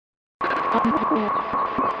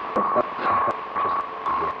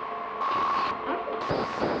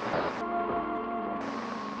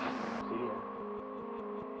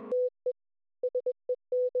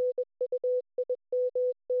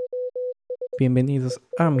Bienvenidos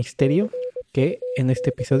a Misterio, que en este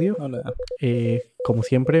episodio, Hola, como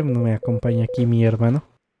siempre, me acompaña aquí mi hermano.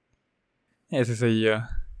 ese soy yo.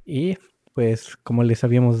 Y pues como les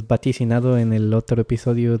habíamos vaticinado en el otro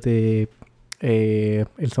episodio de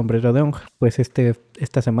El sombrero de Ong, pues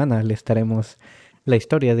esta semana les traemos la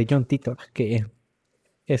historia de John Titor, que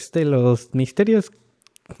es de los misterios,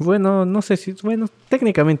 bueno, no sé si, bueno,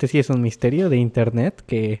 técnicamente sí es un misterio de internet,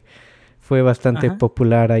 que fue bastante Ajá.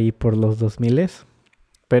 popular ahí por los 2000,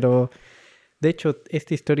 pero de hecho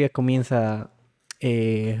esta historia comienza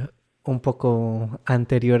un poco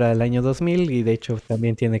anterior al año 2000 y de hecho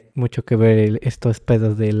también tiene mucho que ver estos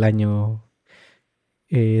pedos del año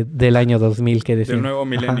 2000 que Del decían, nuevo ajá,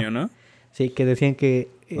 milenio, ¿no? sí, que decían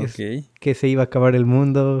Ok. que se iba a acabar el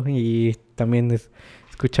mundo y también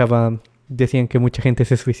escuchaba, decían que mucha gente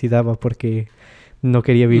se suicidaba porque no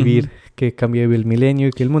quería Ujú. vivir, que cambiaba el milenio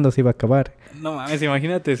y que el mundo se iba a acabar. No mames,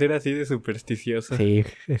 imagínate ser así de supersticioso. Sí,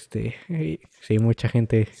 sí, mucha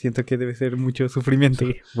gente, Siento que debe ser mucho sufrimiento.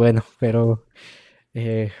 sí, bueno, pero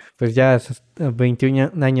pues ya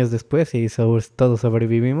 21 años después y todos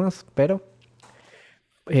sobrevivimos, pero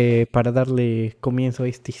para darle comienzo a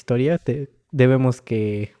esta historia debemos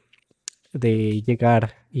de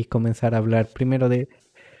llegar y comenzar a hablar primero de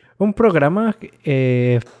un programa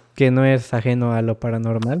que no es ajeno a lo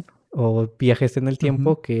paranormal o viajes en el Ujú.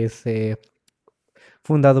 tiempo, que es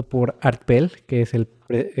fundado por Art Bell, que es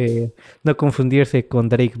no confundirse con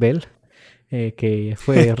Drake Bell, que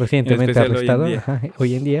fue En recientemente especial hoy en arrestado, día. ajá,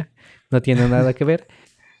 hoy en día no tiene nada que ver,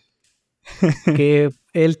 que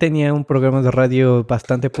él tenía un programa de radio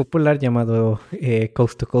bastante popular llamado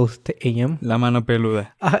Coast to Coast AM. La mano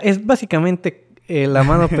peluda. Ah, es básicamente la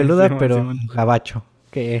mano peluda, Simón, pero Simón. gabacho,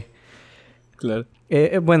 que Claro.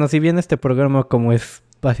 bueno, si bien este programa como es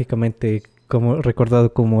básicamente como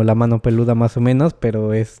recordado como la mano peluda más o menos, pero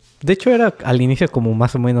de hecho era al inicio como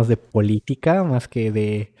más o menos de política, más que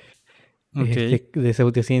Ok. de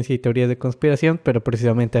pseudociencia y teorías de conspiración, pero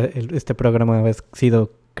precisamente este programa ha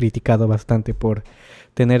sido criticado bastante por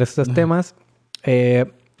tener estos Ajá. temas. Eh,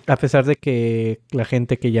 a pesar de que la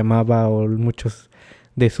gente que llamaba o muchos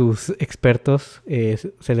de sus expertos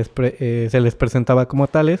se les presentaba como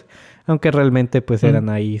tales, aunque realmente pues Mm. eran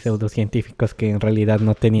ahí pseudocientíficos que en realidad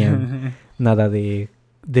no tenían nada de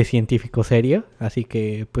científico serio, así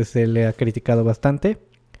que pues se le ha criticado bastante.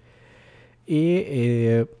 Y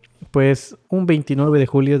pues un 29 de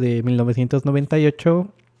julio de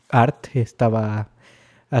 1998, Art estaba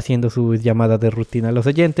haciendo su llamada de rutina a los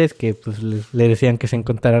oyentes, que pues le decían que se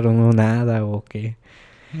encontraron una hada o que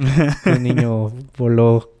un niño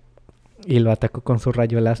voló y lo atacó con su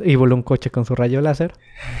rayo láser, y voló un coche con su rayo láser.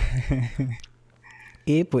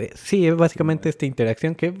 Y pues sí, es básicamente Simón. esta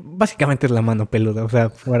interacción que básicamente es la mano peluda, o sea,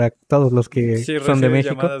 para todos los que Sí, son de recibes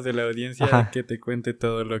México. llamadas de la audiencia Ajá, que te cuente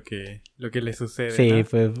todo lo que le sucede, sí, ¿no?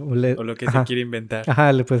 pues, O lo que se ajá. quiere inventar.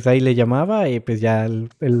 Ajá, pues ahí le llamaba y pues ya el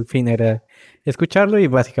fin era escucharlo y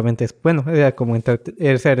básicamente bueno, era como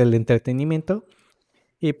ese era el entretenimiento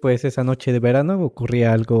y pues esa noche de verano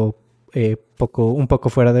ocurría algo un poco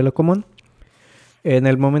fuera de lo común. En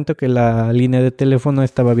el momento que la línea de teléfono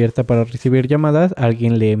estaba abierta para recibir llamadas,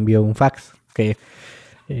 alguien le envió un fax, que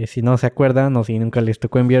si no se acuerdan o si nunca les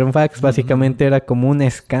tocó enviar un fax, básicamente era como un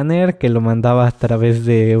escáner que lo mandaba a través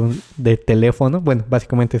de teléfono. Bueno,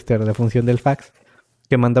 básicamente esta era la función del fax,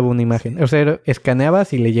 que mandaba una imagen. Sí. O sea,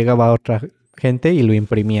 escaneabas y le llegaba a otra gente y lo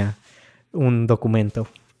imprimía un documento.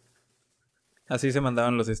 Así se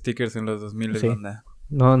mandaban los stickers en los 2000, Sí, banda.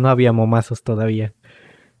 no había momazos todavía.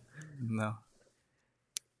 No.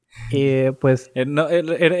 Pues No,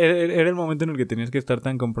 era el momento en el que tenías que estar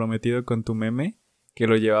tan comprometido con tu meme que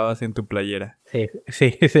lo llevabas en tu playera. sí,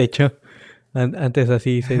 sí, de hecho, antes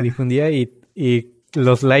así se difundía y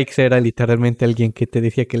los likes era literalmente alguien que te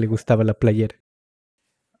decía que le gustaba la playera.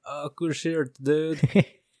 Oh, cool shirt, dude.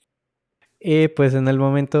 Y pues en el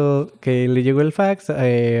momento que le llegó el fax,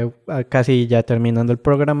 casi ya terminando el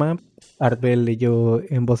programa, Arbel leyó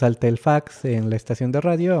en voz alta el fax en la estación de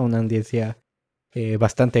radio a una audiencia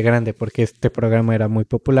bastante grande porque este programa era muy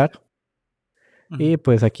popular. Y Ujú.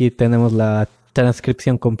 pues aquí tenemos la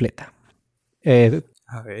transcripción completa. Eh,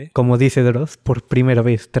 A ver. como dice Dross, por primera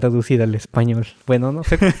vez traducida al español. Bueno, no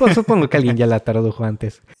sé, pues supongo que alguien ya la tradujo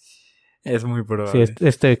antes. Es muy Sí, probable.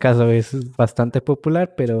 este caso es bastante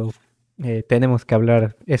popular, pero tenemos que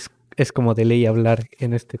hablar, es como de ley hablar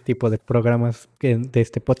en este tipo de programas de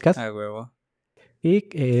este podcast. A huevo. Y,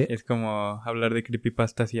 Es como hablar de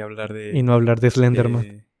creepypastas y hablar y no hablar de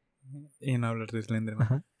Slenderman. y no hablar de Slenderman.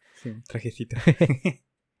 Ajá. Sí, un trajecito.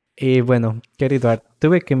 Y bueno, querido Art,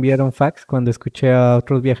 tuve que enviar un fax cuando escuché a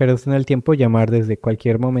otros viajeros en el tiempo llamar desde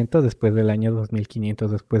cualquier momento después del año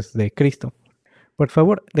 2500 después de Cristo. Por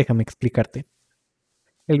favor, déjame explicarte.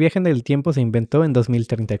 El viaje en el tiempo se inventó en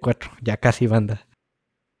 2034, ya casi banda.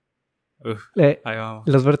 Uf, ahí vamos.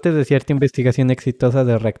 Los brotes de cierta investigación exitosa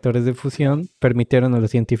de reactores de fusión permitieron a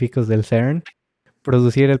los científicos del CERN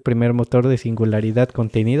producir el primer motor de singularidad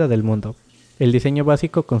contenida del mundo. El diseño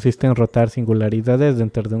básico consiste en rotar singularidades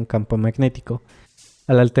dentro de un campo magnético.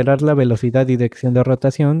 Al alterar la velocidad y dirección de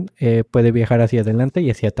rotación, puede viajar hacia adelante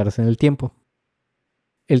y hacia atrás en el tiempo.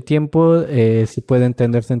 El tiempo sí puede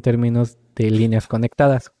entenderse en términos de líneas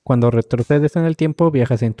conectadas. Cuando retrocedes en el tiempo,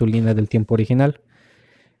 viajas en tu línea del tiempo original.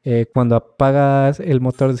 Cuando apagas el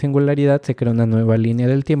motor de singularidad, se crea una nueva línea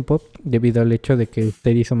del tiempo debido al hecho de que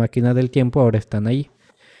usted y su máquina del tiempo ahora están ahí.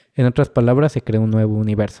 En otras palabras, se crea un nuevo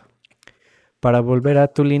universo. Para volver a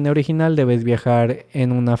tu línea original, debes viajar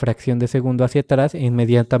en una fracción de segundo hacia atrás e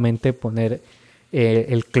inmediatamente poner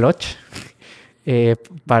el clutch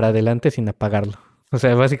para adelante sin apagarlo. O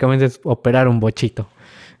sea, básicamente es operar un bochito.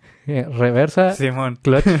 Reversa, Simón.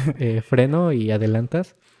 clutch, freno y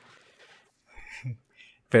adelantas.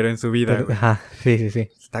 Pero en su vida, Pero, güey. ajá, sí.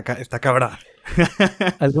 Está cabrón.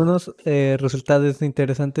 Algunos resultados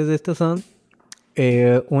interesantes de esto son,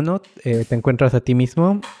 uno, te encuentras a ti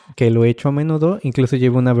mismo, que lo he hecho a menudo, incluso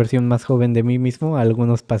llevo una versión más joven de mí mismo a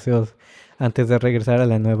algunos paseos antes de regresar a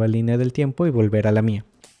la nueva línea del tiempo y volver a la mía.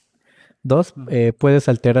 Dos, puedes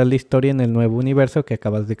alterar la historia en el nuevo universo que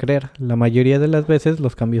acabas de crear. La mayoría de las veces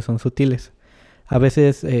los cambios son sutiles. A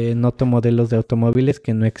veces noto modelos de automóviles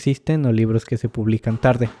que no existen o libros que se publican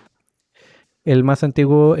tarde. El más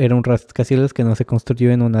antiguo era un rascacielos que no se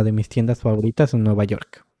construyó en una de mis tiendas favoritas en Nueva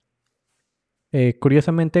York.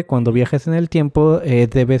 Curiosamente, cuando viajas en el tiempo,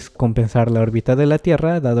 debes compensar la órbita de la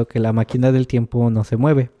Tierra, dado que la máquina del tiempo no se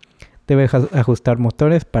mueve. Debes ajustar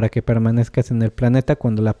motores para que permanezcas en el planeta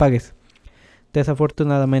cuando la apagues.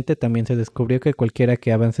 Desafortunadamente, también se descubrió que cualquiera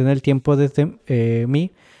que avance en el tiempo desde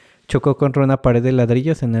mí chocó contra una pared de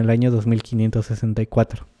ladrillos en el año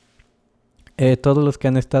 2564. Todos los que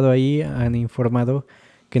han estado ahí han informado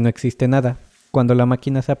que no existe nada. Cuando la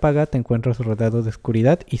máquina se apaga, te encuentras rodeado de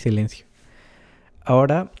oscuridad y silencio.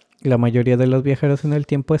 Ahora, la mayoría de los viajeros en el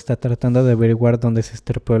tiempo está tratando de averiguar dónde se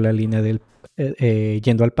estropeó la línea del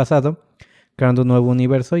yendo al pasado, creando un nuevo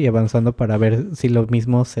universo y avanzando para ver si lo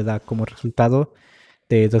mismo se da como resultado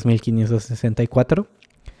de 2564.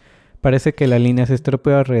 Parece que la línea se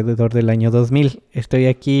estropeó alrededor del año 2000. Estoy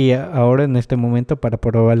aquí ahora en este momento para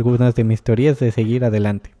probar algunas de mis teorías de seguir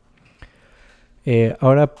adelante.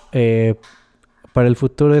 Ahora, para el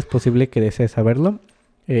futuro es posible que desees saberlo.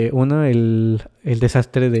 Uno, el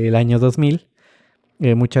desastre del año 2000.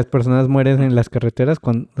 Muchas personas mueren en las carreteras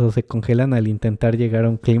cuando se congelan al intentar llegar a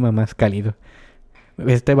un clima más cálido.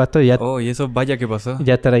 Este vato ya, Oh, y eso vaya que pasó.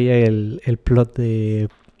 ya traía el plot de...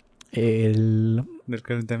 Del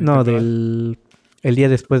calentamiento no, global. el día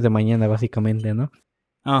después de mañana, básicamente, ¿no?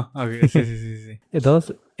 Ah, ok, sí.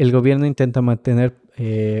 Dos, el gobierno intenta mantener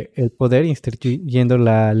el poder instituyendo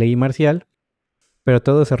la ley marcial, pero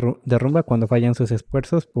todo se derrumba cuando fallan sus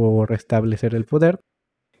esfuerzos por restablecer el poder.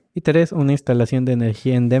 Y tres, una instalación de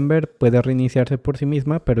energía en Denver puede reiniciarse por sí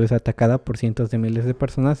misma, pero es atacada por cientos de miles de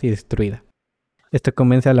personas y destruida. Esto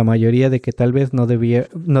convence a la mayoría de que tal vez no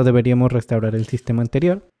deberíamos restaurar el sistema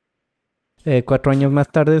anterior. 4 años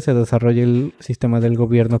más tarde se desarrolla el sistema del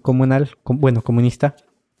gobierno comunista,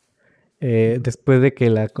 después de que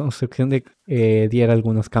la construcción diera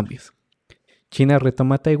algunos cambios. China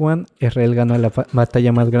retoma Taiwán, Israel ganó la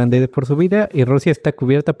batalla más grande por su vida y Rusia está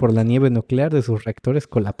cubierta por la nieve nuclear de sus reactores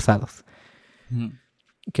colapsados.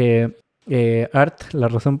 Que Art, la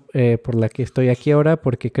razón por la que estoy aquí ahora,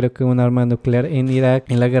 porque creo que un arma nuclear en Irak,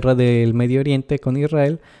 en la guerra del Medio Oriente con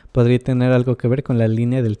Israel, podría tener algo que ver con la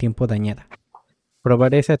línea del tiempo dañada.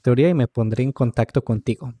 Probaré esa teoría y me pondré en contacto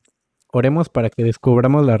contigo. Oremos para que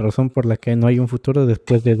descubramos la razón por la que no hay un futuro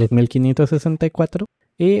después de 2564.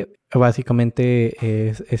 Y básicamente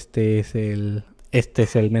este es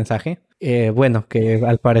el mensaje. Bueno, que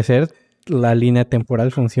al parecer la línea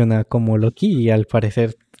temporal funciona como Loki y al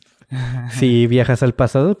parecer si viajas al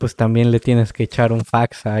pasado, pues también le tienes que echar un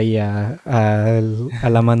fax ahí a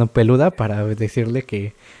la mano peluda para decirle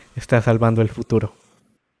que está salvando el futuro.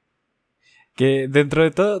 Que dentro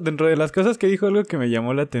de todo, dentro de las cosas que dijo, algo que me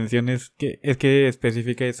llamó la atención es que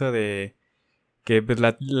especifica eso de que pues,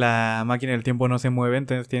 la máquina del tiempo no se mueve,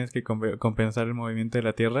 entonces tienes que compensar el movimiento de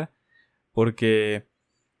la Tierra, porque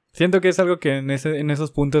Siento que es algo que en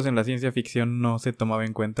esos puntos en la ciencia ficción no se tomaba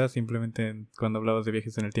en cuenta. Simplemente cuando hablabas de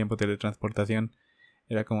viajes en el tiempo, teletransportación,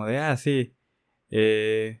 era como de, sí,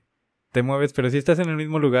 eh, te mueves, pero si estás en el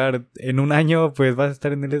mismo lugar en un año, pues vas a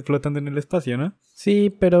estar flotando en el espacio, ¿no?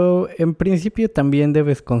 Sí, pero en principio también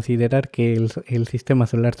debes considerar que el sistema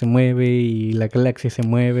solar se mueve y la galaxia se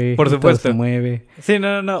mueve Por y todo se supuesto. mueve. Sí, no.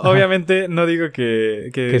 Ajá. Obviamente no digo que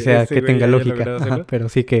este Que güey tenga haya lógica. logrado Ajá, hacerlo. pero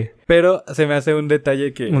sí que Pero se me hace un detalle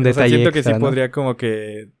un que, o sea, detalle siento que sí extra, ¿no? podría como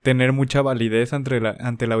que tener mucha validez ante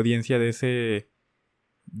la audiencia de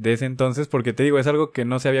ese entonces, porque te digo, es algo que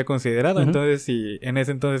no se había considerado. Ujú. Entonces, si en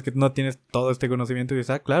ese entonces que no tienes todo este conocimiento y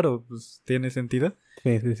dices, claro, pues tiene sentido.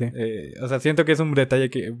 Sí, sí, sí. O sea, siento que es un detalle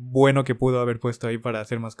bueno que pudo haber puesto ahí para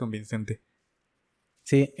ser más convincente.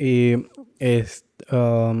 Sí, y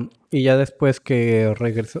ya después que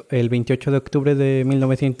regresó, el 28 de octubre de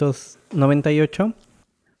 1998,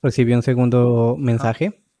 recibió un segundo Ajá.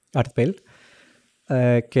 mensaje, Artbell, Sí.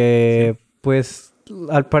 que pues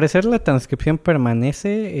al parecer la transcripción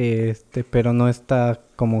permanece, pero no está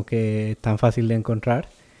como que tan fácil de encontrar.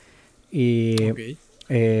 Y Ok.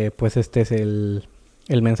 pues este es el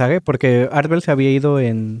mensaje, porque Artbell se había ido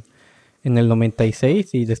en el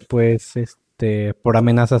 96 y después por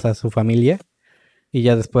amenazas a su familia y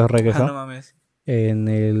ya después No regresó mames. en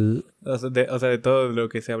el... O sea, de todo lo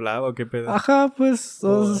que se hablaba o qué pedo. Ajá, pues,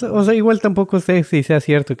 O... o sea, igual tampoco sé si sea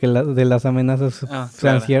cierto que de las amenazas sean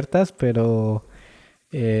Claro. ciertas,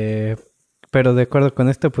 eh, pero de acuerdo con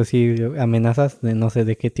esto, pues sí, amenazas de no sé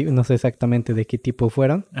de qué tipo, no sé exactamente de qué tipo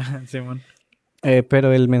fueron, Simón.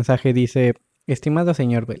 pero el mensaje dice, estimado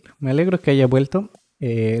señor Bell, me alegro que haya vuelto,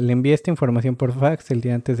 le envié esta información por fax el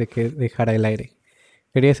día antes de que dejara el aire.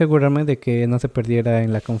 Quería asegurarme de que no se perdiera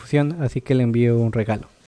en la confusión, así que le envío un regalo.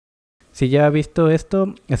 Si ya ha visto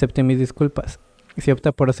esto, acepte mis disculpas. Si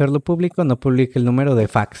opta por hacerlo público, no publique el número de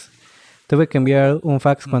fax. Tuve que enviar un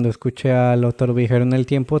fax Mm. cuando escuché al autor viajero en el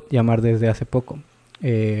tiempo llamar desde hace poco.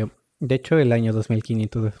 De hecho, el año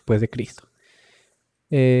 2500 después de Cristo.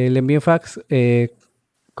 Le envié un fax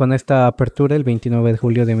con esta apertura el 29 de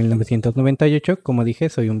julio de 1998. Como dije,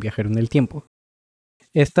 soy un viajero en el tiempo.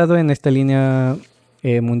 He estado en esta línea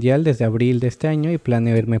mundial desde abril de este año y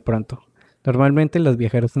planeo irme pronto. Normalmente los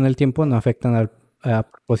viajeros en el tiempo no afectan a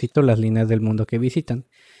propósito las líneas del mundo que visitan.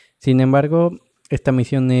 Sin embargo, esta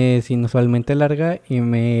misión es inusualmente larga y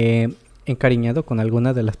me he encariñado con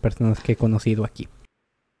algunas de las personas que he conocido aquí.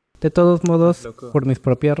 De todos modos, Loco. por mis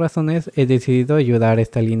propias razones, he decidido ayudar a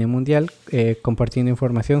esta línea mundial compartiendo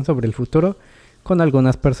información sobre el futuro con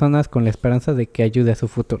algunas personas con la esperanza de que ayude a su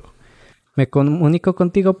futuro. Me comunico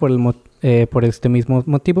contigo por este mismo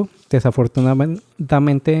motivo.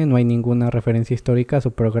 Desafortunadamente no hay ninguna referencia histórica a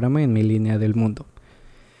su programa en mi línea del mundo.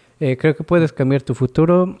 Creo que puedes cambiar tu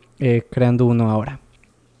futuro creando uno ahora.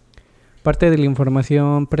 Parte de la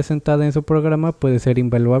información presentada en su programa puede ser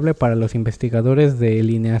invaluable para los investigadores de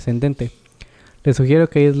línea ascendente. Les sugiero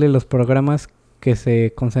que aísle los programas que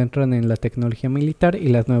se concentran en la tecnología militar y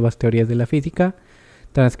las nuevas teorías de la física.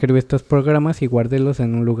 Transcribe estos programas y guárdelos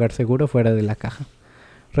en un lugar seguro fuera de la caja.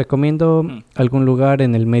 Recomiendo algún lugar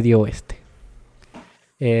en el Medio Oeste.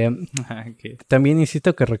 Okay. También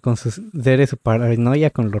insisto que reconsidere su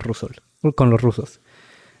paranoia con los rusos.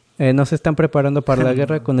 No se están preparando para la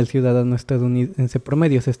guerra con el ciudadano estadounidense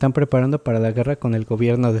promedio, se están preparando para la guerra con el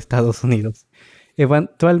gobierno de Estados Unidos.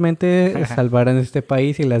 Eventualmente salvarán este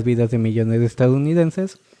país y las vidas de millones de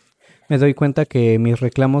estadounidenses. Me doy cuenta que mis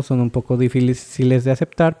reclamos son un poco difíciles de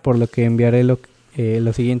aceptar, por lo que enviaré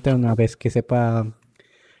lo siguiente una vez que sepa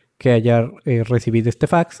que haya recibido este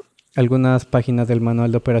fax, algunas páginas del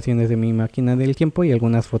manual de operaciones de mi máquina del tiempo y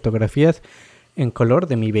algunas fotografías en color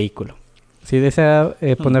de mi vehículo. Si desea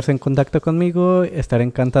ponerse en contacto conmigo, estaré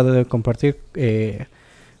encantado de compartir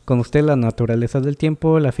con usted la naturaleza del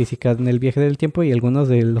tiempo, la física en el viaje del tiempo y algunos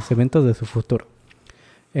de los eventos de su futuro.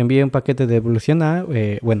 Envíe un paquete de evolución a,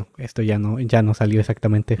 bueno, esto ya no salió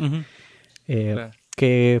exactamente. Claro.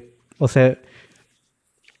 Que, o sea,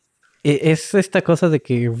 es esta cosa de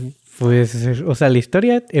que, pues, o sea, la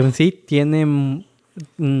historia en sí tiene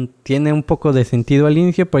un poco de sentido al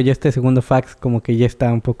inicio, pero ya este segundo fax como que ya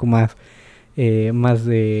está un poco más, más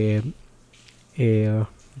eh,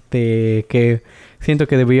 de que siento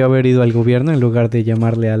que debió haber ido al gobierno en lugar de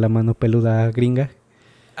llamarle a la mano peluda gringa.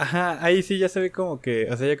 Ajá, ahí sí ya se ve como que,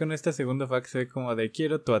 o sea, ya con esta segunda fax se ve como de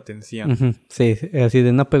quiero tu atención. Sí, así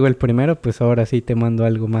de no pegó el primero, pues ahora sí te mando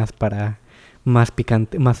algo más para más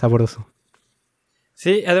picante, más sabroso.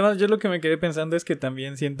 Sí, además yo lo que me quedé pensando es que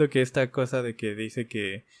también siento que esta cosa de que dice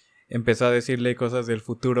que empezó a decirle cosas del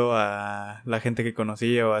futuro a la gente que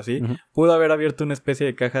conocía o así, Ujú. pudo haber abierto una especie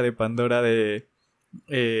de caja de Pandora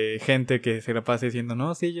gente que se la pase diciendo,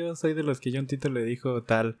 no, sí, yo soy de los que John Titor le dijo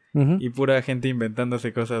tal. Ujú. Y pura gente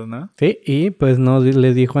inventándose cosas, ¿no? Sí, y pues no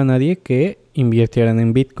les dijo a nadie que invirtieran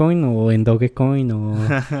en Bitcoin o en Dogecoin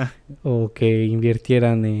o que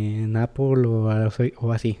invirtieran en Apple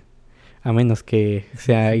o así. A menos que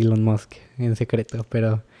sea Elon Musk en secreto,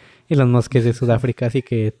 pero Elon Musk es de Sudáfrica, así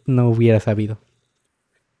que no hubiera sabido.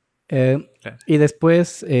 Claro. Y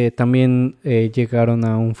después también llegaron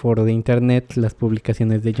a un foro de internet las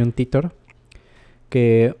publicaciones de John Titor,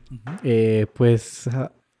 que pues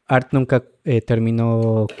Art nunca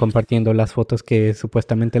terminó compartiendo las fotos que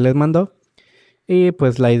supuestamente les mandó. Y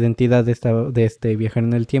pues la identidad de este viajero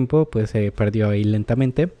en el tiempo pues se perdió ahí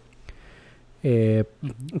lentamente.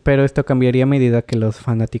 Pero esto cambiaría a medida que los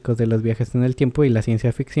fanáticos de los viajes en el tiempo y la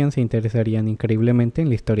ciencia ficción se interesarían increíblemente en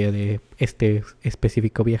la historia de este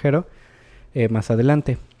específico viajero más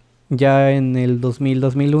adelante. Ya en el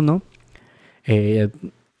 2000-2001,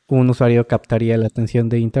 un usuario captaría la atención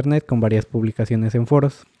de Internet con varias publicaciones en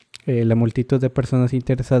foros. La multitud de personas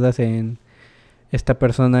interesadas en esta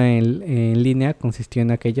persona en línea consistió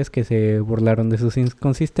en aquellas que se burlaron de sus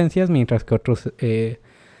inconsistencias, mientras que otros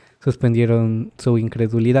suspendieron su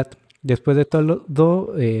incredulidad. Después de todo,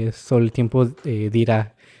 solo el tiempo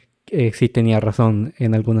dirá si tenía razón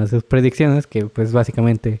en algunas de sus predicciones, que pues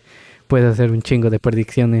básicamente puede hacer un chingo de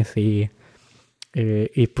predicciones y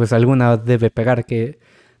pues alguna debe pegar. Que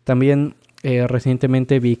también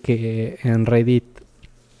recientemente vi que en Reddit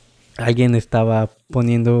alguien estaba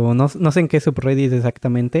poniendo, no sé en qué subreddit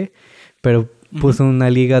exactamente, pero puso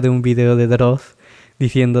una liga de un video de Dross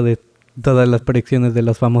diciendo de todas las predicciones de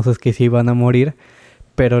los famosos que se iban a morir.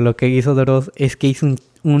 Pero lo que hizo Dross es que hizo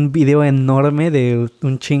un video enorme de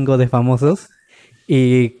un chingo de famosos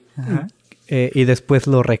y después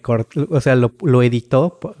lo recortó, o sea, lo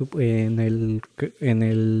editó en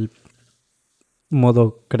el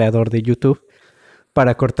modo creador de YouTube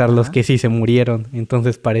para cortar los que sí se murieron.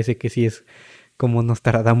 Entonces parece que sí es como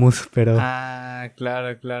Nostradamus, pero... Ah,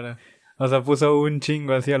 claro, claro. O sea, puso un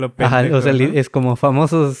chingo así a lo Ajá, pendejo, o sea, ¿no? es como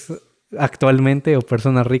famosos actualmente o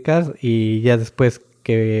personas ricas y ya después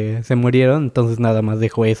que se murieron, entonces nada más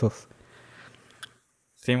dejó esos.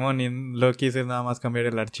 Simón y lo que hice es nada más cambiar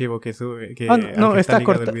el archivo que sube, que No, al que está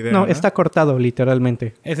ligado el video, no, ¿no? está cortado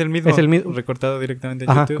literalmente. Es el mismo, Es el mismo. recortado directamente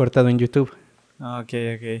en Ajá, YouTube. cortado en YouTube. Ah, ok.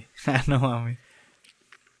 Ah, no mames.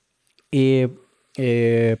 Y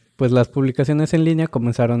pues las publicaciones en línea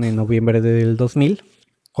comenzaron en noviembre del 2000,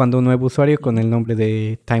 cuando un nuevo usuario con el nombre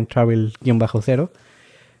de Time Travel-0,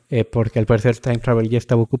 porque al parecer Time Travel ya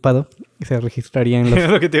estaba ocupado, se registraría en los... Es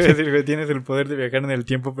lo que te iba a decir, güey. Tienes el poder de viajar en el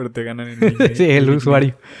tiempo, pero te ganan en el sí, el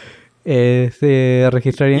usuario. Se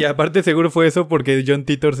registraría... Y aparte seguro fue eso porque John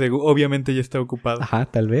Titor obviamente ya está ocupado. Ajá,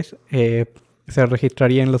 tal vez. Se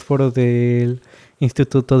registraría en los foros del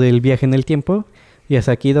Instituto del Viaje en el Tiempo. Y es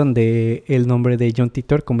aquí donde el nombre de John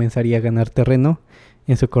Titor comenzaría a ganar terreno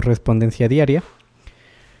en su correspondencia diaria.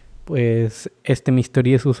 Pues este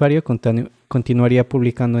misterioso usuario continuaría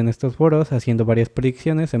publicando en estos foros, haciendo varias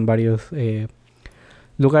predicciones en varios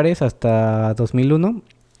lugares hasta 2001.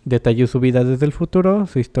 Detalló su vida desde el futuro,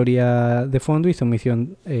 su historia de fondo y su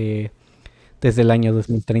misión desde el año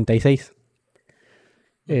 2036.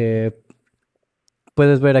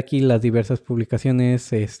 Puedes ver aquí las diversas publicaciones,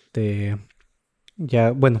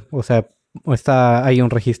 ya, bueno, o sea, hay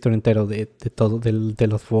un registro entero de todo, de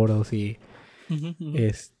los foros y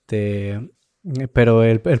pero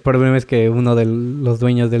el problema es que uno de los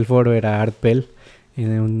dueños del foro era Art Bell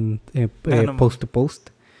en un post to post.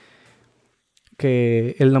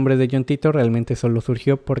 Que el nombre de John Titor realmente solo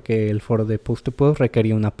surgió porque el foro de post to post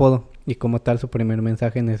requería un apodo y como tal su primer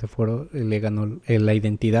mensaje en ese foro le ganó la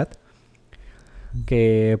identidad.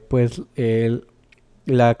 Que pues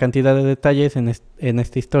la cantidad de detalles en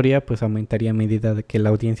esta historia pues aumentaría a medida de que la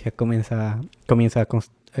audiencia comienza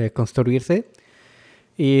a construirse.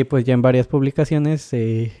 Y pues ya en varias publicaciones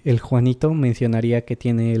el Juanito mencionaría que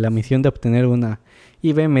tiene la misión de obtener una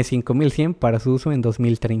IBM 5100 para su uso en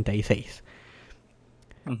 2036.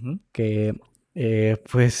 Que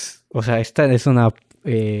pues, o sea, esta es una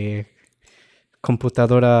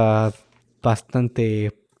computadora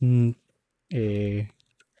bastante...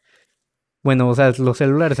 bueno, o sea, los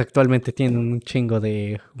celulares actualmente tienen un chingo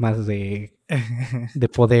más de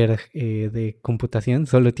poder de computación.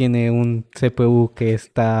 Solo tiene un CPU que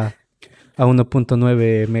está a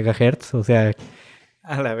 1.9 MHz, o sea,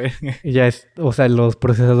 a la vez. ya es, o sea, los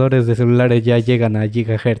procesadores de celulares ya llegan a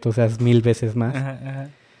gigahertz, o sea, es 1000 veces más. Ajá.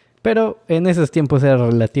 Pero en esos tiempos era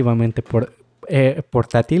relativamente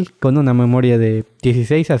portátil, con una memoria de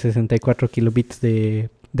 16 a 64 kilobits de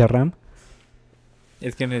RAM.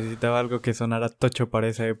 Es que necesitaba algo que sonara tocho para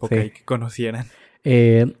esa época Sí. y que conocieran.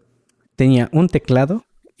 Tenía un teclado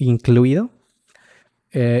incluido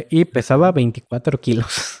y pesaba Ajá. 24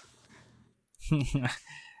 kilos.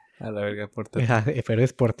 A la verga, portátil. Pero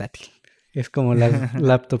es portátil. Es como las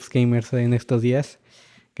laptops gamers en estos días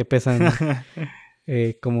que pesan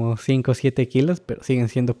como 5 o 7 kilos, pero siguen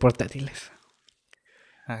siendo portátiles.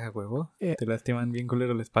 Haga huevo. Eh, Te lastiman bien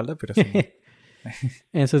culero la espalda, pero Simón.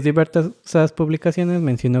 En sus diversas publicaciones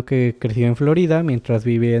mencionó que creció en Florida mientras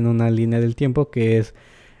vive en una línea del tiempo que es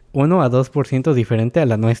 1 a 2% diferente a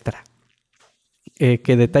la nuestra.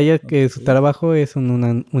 Que detalla que su Ok. trabajo es en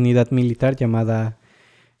una unidad militar llamada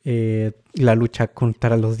la lucha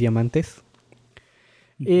contra los diamantes.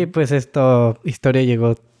 Y Ujú. pues esta historia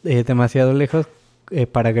llegó demasiado lejos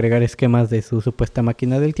para agregar esquemas de su supuesta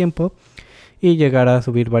máquina del tiempo y llegar a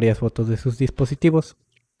subir varias fotos de sus dispositivos.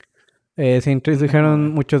 Se introdujeron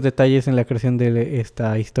No. muchos detalles en la creación de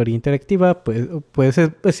esta historia interactiva, pues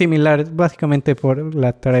es similar, básicamente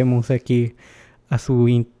la traemos aquí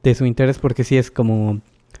de su interés porque sí es como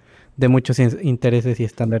de muchos intereses y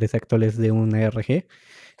estándares actuales de una RG.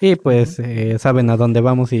 Y Ujú. pues saben a dónde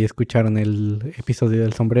vamos y escucharon el episodio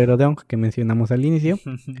del sombrero de Ong que mencionamos al inicio.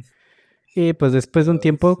 Y pues después de un Oh,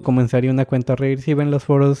 tiempo sí. comenzaría una cuenta regresiva en los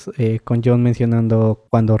foros con John mencionando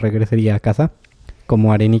cuándo regresaría a casa,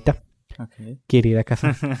 como Arenita, Ok. quiere ir a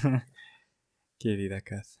casa. Querida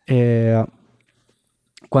casa. Eh,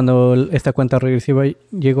 Cuando esta cuenta regresiva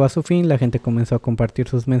llegó a su fin, la gente comenzó a compartir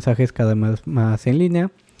sus mensajes cada vez más en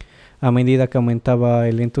línea. A medida que aumentaba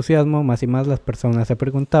el entusiasmo, más y más las personas se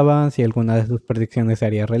preguntaban si alguna de sus predicciones se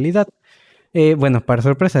haría realidad. Bueno, para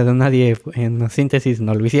sorpresa de nadie, en síntesis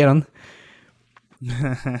no lo hicieron.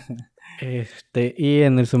 Y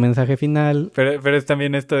en su mensaje final, Pero es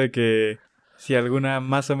también esto de que si alguna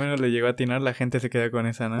más o menos le llegó a atinar, la gente se queda con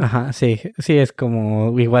esa, ¿no? ajá, sí, sí es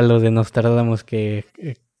como igual lo de Nostradamus que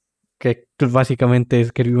básicamente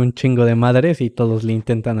escribió un chingo de madres y todos le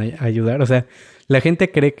intentan ayudar. O sea, la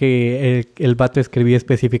gente cree que el vato escribió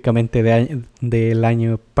específicamente del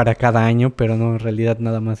año para cada año, pero no, en realidad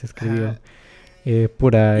nada más escribió Ajá.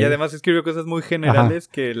 pura... Y además escribió cosas muy Ajá, generales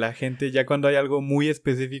que la gente, ya cuando hay algo muy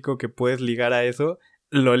específico que puedes ligar a eso,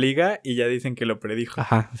 lo liga y ya dicen que lo predijo.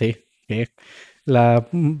 ajá, sí. Sí. La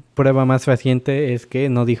prueba más reciente es que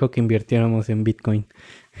no dijo que invirtiéramos en Bitcoin.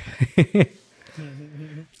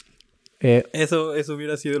 eh, Eso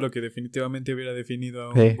hubiera sido lo que definitivamente hubiera definido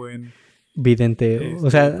a un eh, buen Vidente.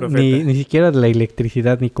 O sea, ni profeta. siquiera la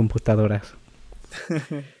electricidad ni computadoras.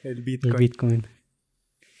 El El Bitcoin. Bitcoin.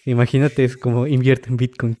 Imagínate, es como invierte en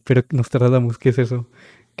Bitcoin, pero nos tardamos, ¿qué es eso?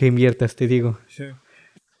 Que inviertas, te digo. Sí.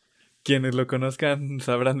 Quienes lo conozcan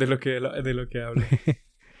sabrán de lo que hablo.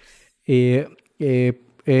 Eh,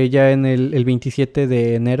 ya en el 27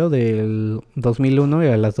 de enero del 2001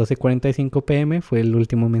 a las 12:45 p.m. fue el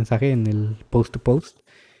último mensaje en el post to post.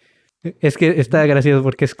 Es que está Ujú. gracioso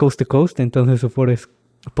porque es coast to coast, entonces su foro es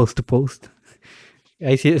post to post.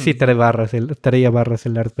 Ahí sí, sí traía barras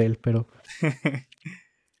el Art Bell, pero...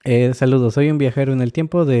 saludos, soy un viajero en el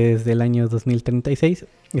tiempo desde el año 2036.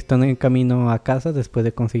 Estoy en camino a casa después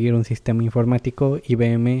de conseguir un sistema informático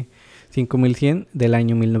IBM 5100 del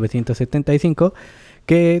año 1975,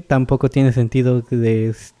 que tampoco tiene sentido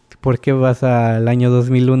de por qué vas al año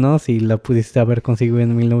 2001 si la pudiste haber conseguido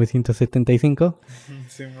en 1975.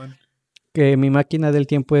 Simón. Que mi máquina del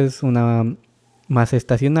tiempo es una masa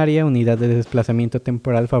estacionaria, unidad de desplazamiento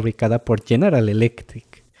temporal fabricada por General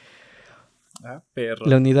Electric. Ah, La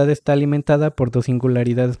perro. unidad está alimentada por dos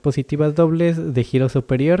singularidades positivas dobles de giro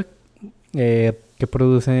superior que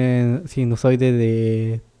producen sinusoide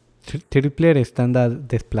de Tripler estándar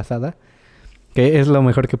desplazada, que es lo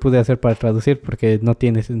mejor que pude hacer para traducir porque no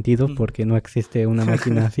tiene sentido, porque no existe una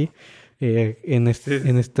máquina así Sí, sí, sí.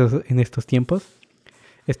 en estos tiempos.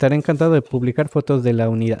 Estaré encantado de publicar fotos de la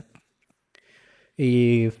unidad.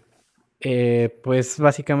 Y pues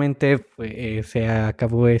básicamente se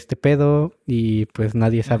acabó este pedo y pues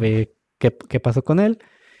nadie Ajá. sabe qué pasó con él.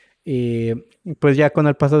 Y pues ya con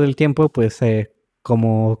el paso del tiempo, pues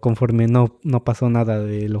como conforme no pasó nada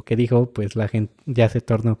de lo que dijo, pues la gente ya se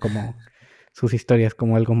tornó como sus historias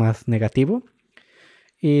como algo más negativo.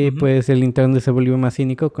 Y Ujú. pues el internet se volvió más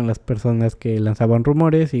cínico con las personas que lanzaban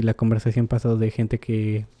rumores y la conversación pasó de gente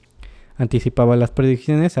que anticipaba las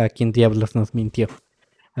predicciones a quien diablos nos mintió.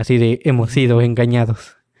 Así de hemos sido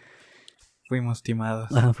engañados. Fuimos timados.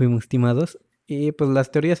 Fuimos timados. Y pues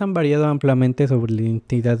las teorías han variado ampliamente sobre la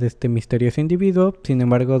identidad de este misterioso individuo. Sin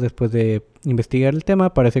embargo, después de investigar el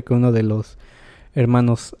tema, parece que uno de los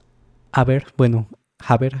hermanos Haber, bueno,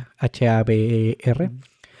 Haber, Haber, Ujú.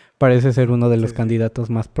 parece ser uno de los Sí, sí. candidatos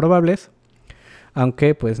más probables.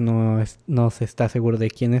 aunque pues no se está seguro de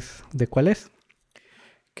quién es, de cuál es,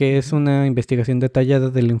 que es una investigación detallada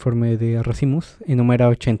del informe de Rasimus, enumera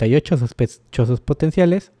 88 sospechosos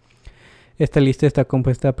potenciales. Esta lista está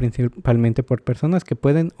compuesta principalmente por personas que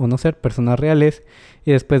pueden o no ser personas reales,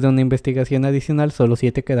 y después de una investigación adicional solo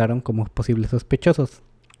 7 quedaron como posibles sospechosos.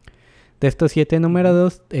 De estos 7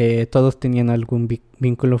 enumerados, todos tenían algún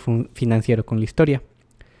vínculo financiero con la historia.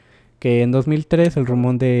 Que en 2003 el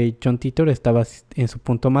rumor de John Titor estaba en su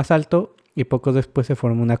punto más alto, y poco después se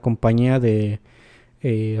formó una compañía de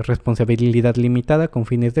responsabilidad limitada con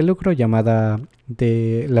fines de lucro llamada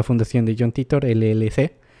de la Fundación de John Titor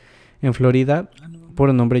LLC en Florida por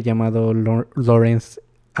un hombre llamado Lawrence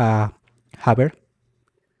A. Haber,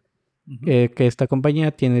 que esta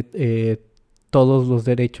compañía tiene todos los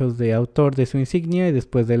derechos de autor de su insignia, y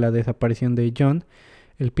después de la desaparición de John,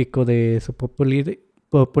 el pico de su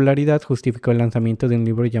popularidad justificó el lanzamiento de un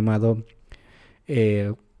libro llamado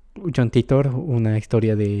John Titor, una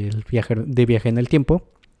historia de viaje en el tiempo.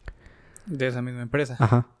 De esa misma empresa.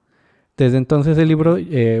 Ajá. Desde entonces el libro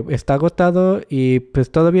está agotado, y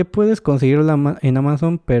pues todavía puedes conseguirlo en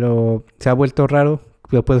Amazon, pero se ha vuelto raro.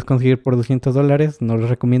 Lo puedes conseguir por $200. No les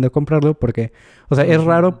recomiendo comprarlo porque, o sea, es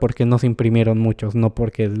raro porque no se imprimieron muchos, no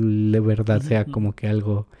porque de verdad sea como que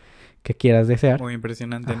algo que quieras desear. Muy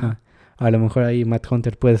impresionante, Ajá. ¿no? A lo mejor ahí Matt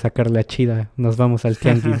Hunter puede sacarle a chida. Nos vamos al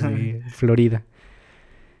tianguis de Florida.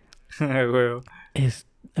 Huevo.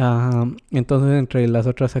 Entonces, entre las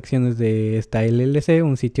otras acciones de esta LLC,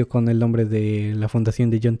 un sitio con el nombre de la fundación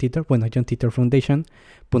de John Titor, bueno,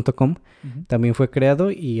 johntitorfoundation.com, también fue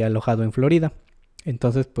creado y alojado en Florida.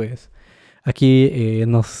 Entonces, pues, aquí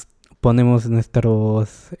nos ponemos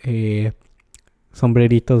nuestros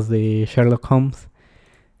sombreritos de Sherlock Holmes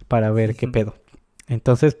para ver qué pedo.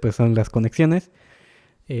 Entonces, pues son las conexiones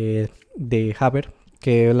de Haber.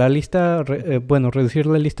 Que la lista, reducir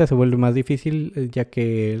la lista se vuelve más difícil, ya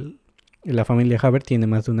que la familia Haber tiene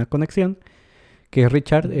más de una conexión. Que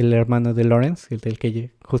Richard, el hermano de Lawrence, el del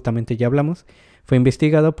que justamente ya hablamos, fue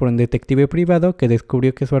investigado por un detective privado que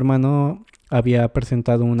descubrió que su hermano había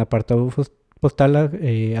presentado un apartado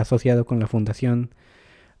postal asociado con la fundación.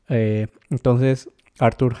 Entonces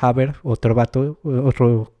Arthur Haber,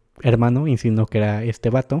 otro hermano, insinuó que era este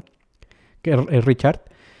vato, que es Richard.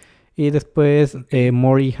 Y después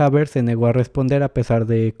Maury Haber se negó a responder, a pesar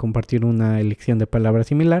de compartir una elección de palabras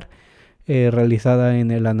similar realizada en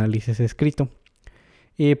el análisis escrito.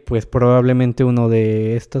 Y pues probablemente uno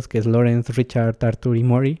de estos, que es Lawrence, Richard, Arthur y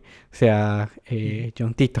Maury, sea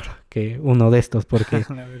John Titor, que uno de estos, porque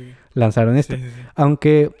lanzaron esto. Sí.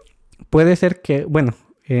 Aunque puede ser que,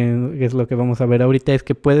 es lo que vamos a ver ahorita, es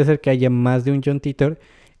que puede ser que haya más de un John Titor,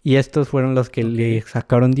 y estos fueron los que le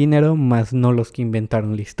sacaron dinero, más no los que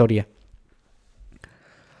inventaron la historia.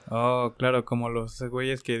 Oh, claro, como los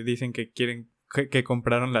güeyes que dicen que quieren, que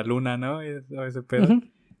compraron la luna, ¿no? Ese pedo.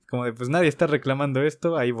 Como de, pues nadie está reclamando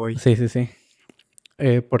esto, ahí voy. Sí.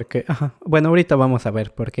 Porque, bueno, ahorita vamos a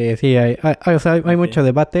ver, porque sí, hay mucho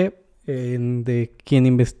debate de quién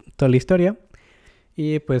inventó la historia.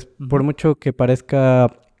 Y pues, por mucho que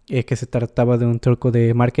parezca que se trataba de un truco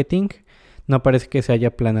de marketing, no parece que se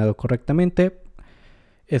haya planeado correctamente.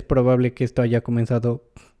 Es probable que esto haya comenzado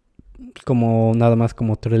como nada más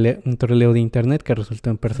como un troleo de internet, que resultó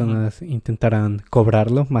en personas intentaran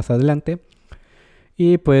cobrarlo más adelante.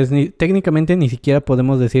 Y pues técnicamente ni siquiera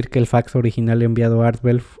podemos decir que el fax original enviado a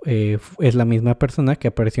Artbell es la misma persona que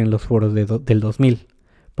apareció en los foros del 2000.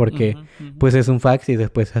 Porque pues es un fax y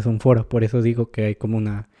después es un foro. Por eso digo que hay como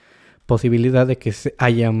una posibilidad de que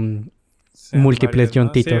hayan múltiples varios, John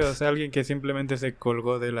 ¿no? Titors. Sí, o sea, alguien que simplemente se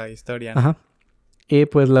colgó de la historia, ¿no? Ajá. Y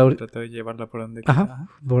pues trató de llevarla por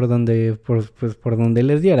donde por donde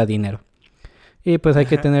les diera dinero. Y pues hay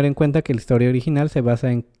que tener en cuenta que la historia original se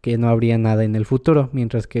basa en que no habría nada en el futuro,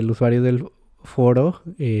 mientras que el usuario del foro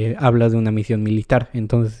habla de una misión militar.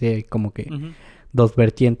 Entonces hay como que dos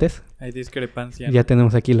vertientes. Hay discrepancia, ¿no? Ya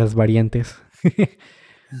tenemos aquí las variantes.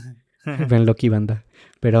 Ven lo que banda.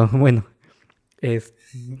 Pero bueno, es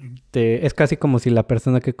casi como si la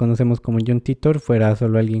persona que conocemos como John Titor fuera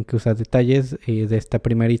solo alguien que usa detalles de esta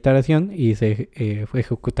primera iteración y se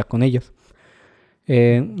ejecuta con ellos.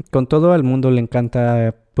 Con todo, al mundo le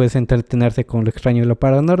encanta pues entretenerse con lo extraño y lo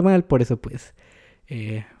paranormal. Por eso pues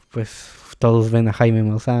todos ven a Jaime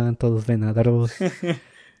Maussan, todos ven a Dross.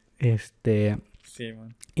 Sí,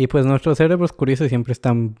 man. Y pues nuestros cerebros curiosos siempre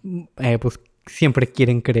están pues siempre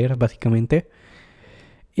quieren creer, básicamente.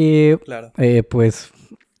 Y claro.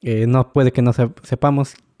 No puede que no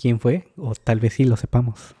sepamos quién fue, o tal vez sí lo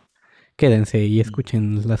sepamos. Quédense y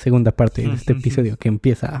escuchen la segunda parte de este episodio que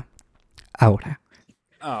empieza ahora.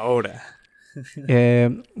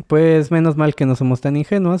 Pues menos mal que no somos tan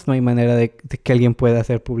ingenuos, no hay manera de que alguien pueda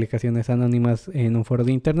hacer publicaciones anónimas en un foro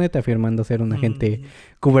de internet afirmando ser un agente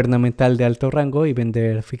gubernamental de alto rango y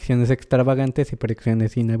vender ficciones extravagantes y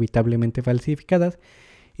predicciones inevitablemente falsificadas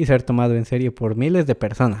y ser tomado en serio por miles de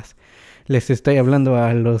personas. Les estoy hablando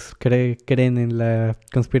a los que creen en la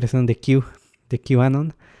conspiración de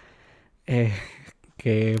QAnon,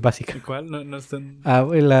 que básicamente... ¿Cuál? No están...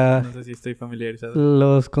 no sé si estoy familiarizado.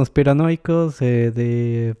 Los conspiranoicos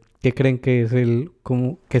que creen que es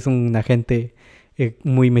que es un agente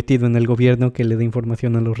muy metido en el gobierno que le da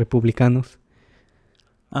información a los republicanos.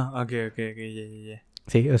 Ok, ya.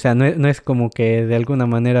 Sí, o sea, no es como que de alguna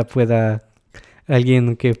manera pueda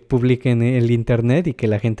alguien que publique en el internet y que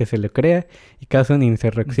la gente se lo crea y causa una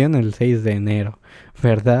insurrección el 6 de enero,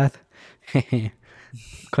 ¿verdad?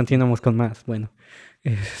 Continuamos con más. Bueno,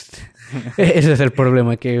 ese es el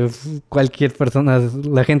problema, que cualquier persona,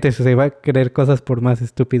 la gente se va a creer cosas por más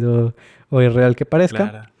estúpido o irreal que parezca.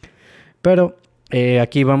 Claro. Pero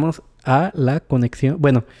aquí vamos a la conexión.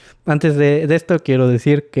 Bueno, antes de esto quiero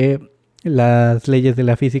decir que las leyes de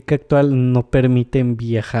la física actual no permiten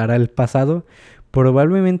viajar al pasado.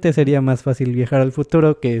 Probablemente sería más fácil viajar al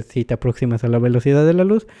futuro que si te aproximas a la velocidad de la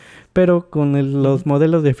luz, pero con los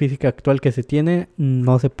modelos de física actual que se tiene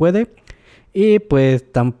no se puede. Y pues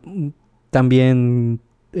también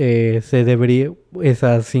se debería,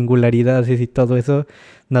 esas singularidades y todo eso,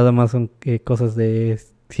 nada más son cosas de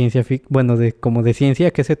ciencia ficción, bueno, como de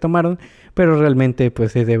ciencia que se tomaron, pero realmente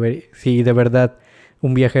pues si de verdad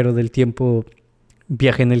un viajero del tiempo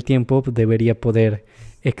viaja en el tiempo, debería poder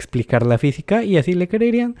explicar la física y así le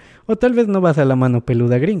creerían. O tal vez no vas a la mano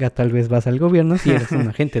peluda gringa, tal vez vas al gobierno si eres un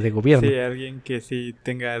agente de gobierno. Sí, alguien que sí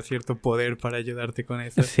tenga cierto poder para ayudarte con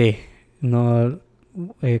eso. Sí, no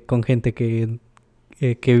con gente que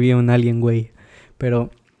vio un alien, güey.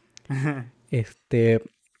 Pero,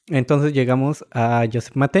 entonces llegamos a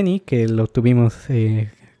Joseph Mateni, que lo tuvimos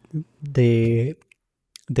de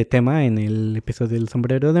tema en el episodio del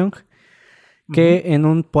sombrero de Ong, que en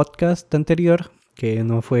un podcast anterior, que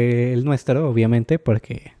no fue el nuestro, obviamente,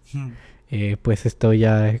 porque pues esto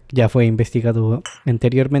ya fue investigado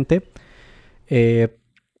anteriormente,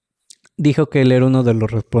 dijo que él era uno de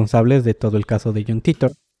los responsables de todo el caso de John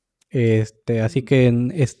Titor. Así que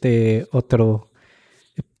en este otro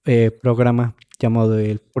programa llamado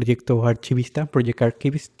el Proyecto Archivista, Project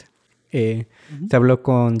Archivist, se habló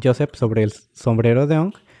con Joseph sobre el sombrero de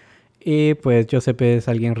Ong. Y pues Joseph es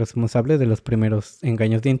alguien responsable de los primeros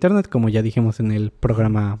engaños de internet, como ya dijimos en el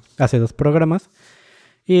programa, hace 2 programas.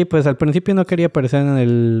 Y pues al principio no quería aparecer en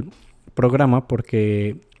el programa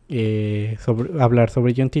porque hablar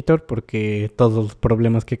sobre John Titor, porque todos los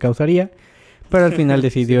problemas que causaría. Pero al final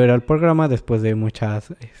decidió ir al programa después de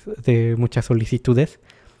muchas solicitudes.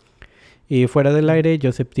 Y fuera del aire,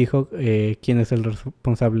 Joseph dijo quién es el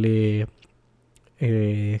responsable...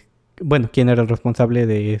 quién era el responsable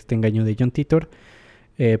de este engaño de John Titor,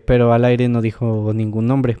 pero al aire no dijo ningún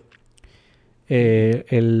nombre.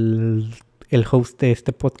 El host de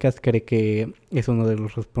este podcast cree que es uno de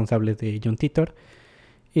los responsables de John Titor.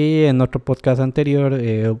 Y en otro podcast anterior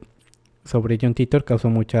sobre John Titor causó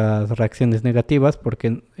muchas reacciones negativas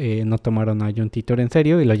porque no tomaron a John Titor en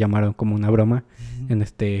serio y lo llamaron como una broma en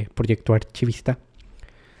este proyecto archivista.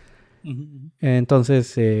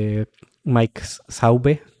 Entonces Mike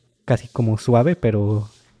Saube, casi como suave, pero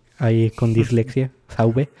ahí con dislexia,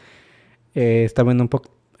 Saube, estaba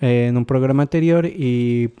en un programa anterior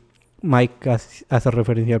y Mike hace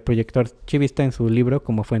referencia al proyecto archivista en su libro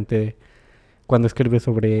como fuente cuando escribe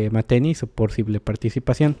sobre Mateni y su posible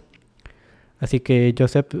participación. Así que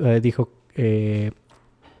Joseph dijo que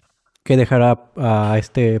dejará a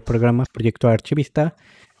este programa, proyecto archivista,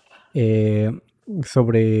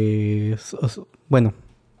 sobre... Bueno,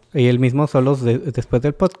 y él mismo solos después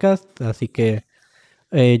del podcast, así que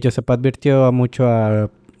Joseph advirtió mucho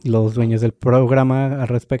a los dueños del programa al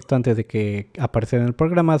respecto antes de que apareciera en el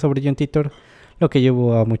programa sobre John Titor, lo que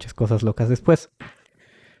llevó a muchas cosas locas después.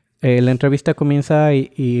 La entrevista comienza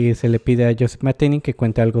y se le pide a Joseph Mateni que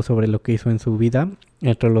cuente algo sobre lo que hizo en su vida,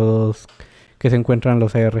 entre los que se encuentran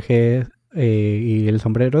los ARG y el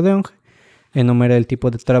sombrero de Ong. Enumera el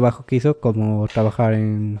tipo de trabajo que hizo, como trabajar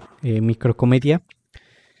en micromedia.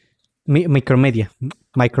 Okay.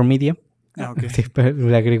 Sí,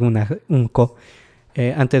 le agrego un co.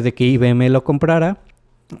 Antes de que IBM lo comprara.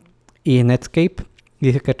 Y Netscape.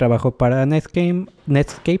 Dice que trabajó para Netscape,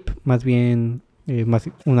 más bien más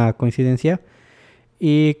una coincidencia.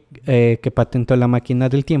 Y que patentó la máquina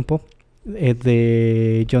del tiempo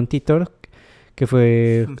de John Titor, que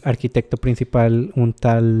fue arquitecto principal un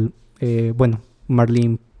tal,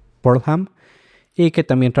 Marlene Portham, y que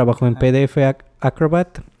también trabajó en PDF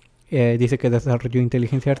Acrobat. Dice que desarrolló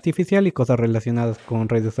inteligencia artificial y cosas relacionadas con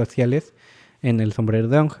redes sociales en el sombrero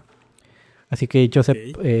de Ong. Así que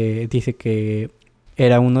Joseph dice que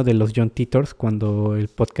era uno de los John Titors cuando el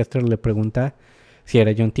podcaster le pregunta si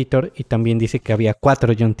era John Titor, y también dice que había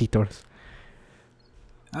 4 John Titors.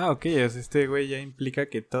 Ah, ok, o sea, este güey ya implica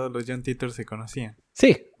que todos los John Titor se conocían.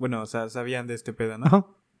 Sí. Bueno, o sea, sabían de este pedo, ¿no? Ajá.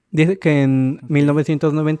 Dice que en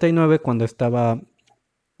 1999, cuando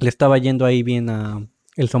le estaba yendo ahí bien a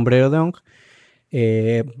el sombrero de Ong,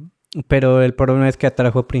 pero el problema es que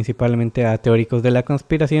atrajo principalmente a teóricos de la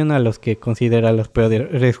conspiración, a los que considera los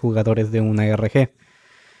peores jugadores de una RPG.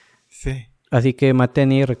 Sí. Así que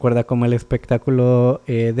Mateni recuerda cómo el espectáculo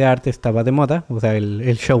de arte estaba de moda, o sea,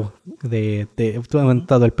 el show de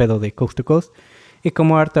todo el pedo de Coast to Coast, y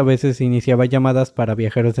cómo Art a veces iniciaba llamadas para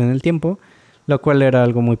viajeros en el tiempo, lo cual era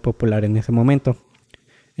algo muy popular en ese momento.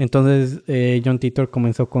 Entonces John Titor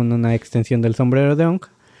comenzó con una extensión del sombrero de Ong,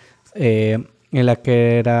 en la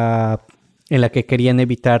que querían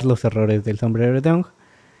evitar los errores del sombrero de Ong.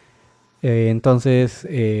 Entonces,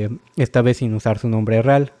 esta vez sin usar su nombre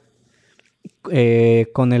real.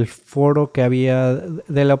 Con el foro que había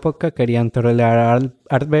de la época, querían trolear a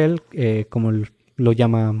Art Bell, como lo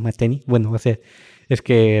llama Mateni. Bueno, o sea, es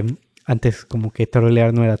que antes como que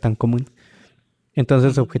trolear no era tan común.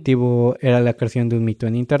 Entonces su objetivo era la creación de un mito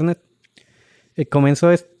en internet.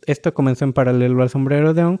 Esto comenzó en paralelo al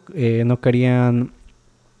sombrero de Ong. No querían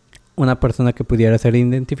una persona que pudiera ser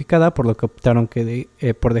identificada, por lo que optaron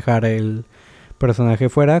por dejar el personaje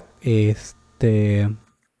fuera.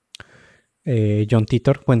 John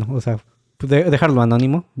Titor, bueno, o sea, dejarlo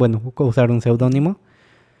anónimo, bueno, usar un seudónimo.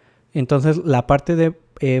 Entonces la parte de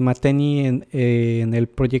Mateni en el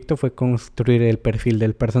proyecto fue construir el perfil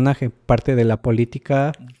del personaje, parte de la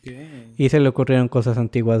política, y se le ocurrieron cosas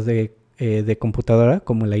antiguas de computadora,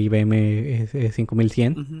 como la IBM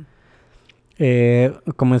 5100.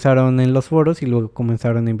 Comenzaron en los foros y luego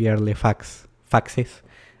comenzaron a enviarle faxes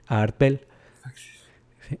a Art Bell.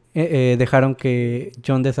 Dejaron que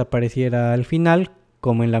John desapareciera al final.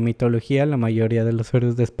 Como en la mitología, la mayoría de los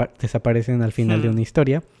héroes desaparecen al final de una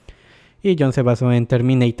historia. Y John se basó en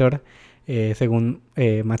Terminator, según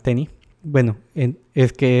Mateni. Bueno,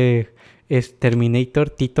 es que es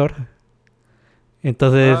Terminator Titor.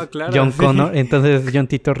 Entonces, claro, John sí. Connor. Entonces, John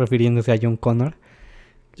Titor refiriéndose a John Connor.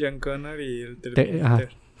 John Connor y el Terminator.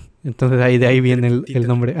 Entonces, de ahí viene el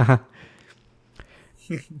nombre. Ajá.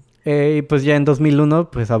 Y pues ya en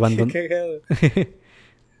 2001, pues abandonaron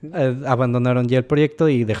ya el proyecto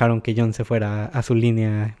y dejaron que John se fuera a su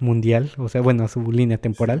línea mundial, o sea, bueno, a su línea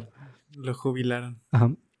temporal. Sí, lo jubilaron.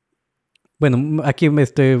 Ajá. Bueno, aquí en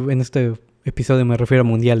este episodio me refiero a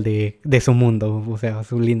mundial de su mundo, o sea, a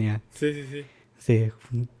su línea. Sí.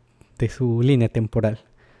 De su línea temporal.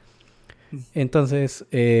 Entonces,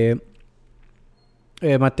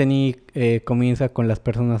 Mateni comienza con las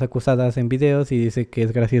personas acusadas en videos y dice que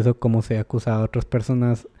es gracioso cómo se acusa a otras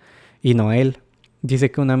personas y no a él. Dice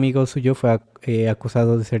que un amigo suyo fue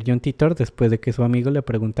acusado de ser John Titor después de que su amigo le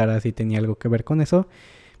preguntara si tenía algo que ver con eso,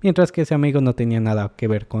 mientras que ese amigo no tenía nada que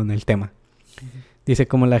ver con el tema. Dice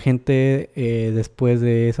como la gente después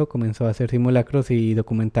de eso comenzó a hacer simulacros y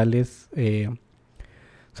documentales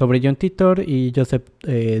sobre John Titor, y Joseph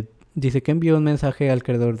dice que envió un mensaje al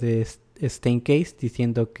creador de Staincase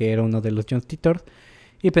diciendo que era uno de los John Titor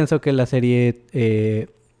y pensó que la serie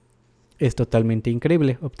es totalmente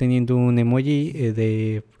increíble, obteniendo un emoji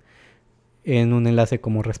en un enlace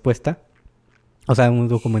como respuesta. O sea, un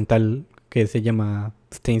documental que se llama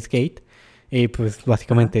Steins Gate. Y pues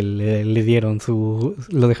básicamente le dieron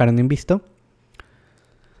lo dejaron en visto.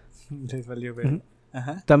 Les valió ver.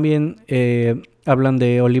 Ajá. También hablan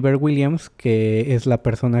de Oliver Williams, que es la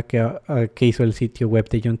persona que hizo el sitio web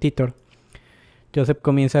de John Titor. Joseph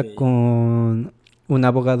comienza con un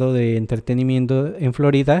abogado de entretenimiento en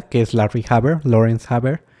Florida, que es Lawrence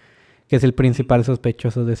Haber, que es el principal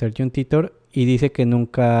sospechoso de ser John Titor, y dice que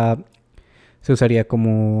nunca se usaría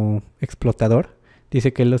como explotador.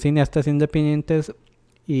 Dice que los cineastas independientes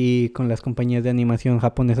y con las compañías de animación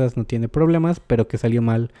japonesas no tiene problemas, pero que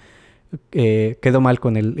quedó mal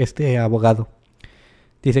con este abogado.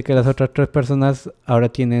 Dice que las otras 3 personas ahora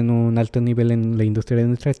tienen un alto nivel en la industria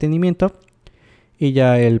del entretenimiento. Y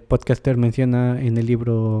ya el podcaster menciona el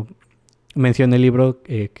libro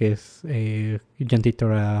que es John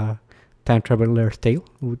Titor, a Time Traveler's Tale.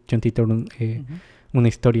 John Titor, una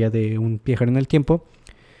historia de un viajero en el tiempo.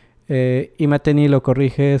 Y Mateni lo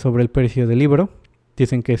corrige sobre el precio del libro.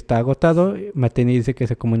 Dicen que está agotado. Mateni dice que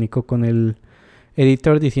se comunicó con el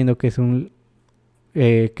editor diciendo que es un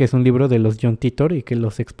libro de los John Titor y que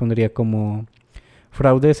los expondría como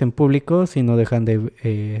fraudes en público si no dejaban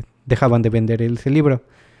de vender ese libro,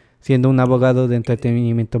 siendo un abogado de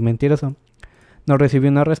entretenimiento mentiroso. No recibió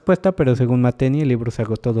una respuesta, pero según Mateni, el libro se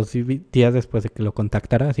agotó 2 días después de que lo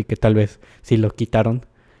contactara, así que tal vez sí lo quitaron.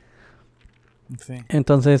 Sí.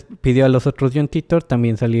 Entonces pidió a los otros John Titor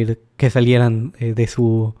también que salieran de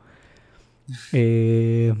su...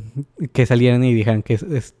 que salieran y dijeran que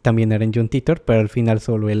también eran John Titor, pero al final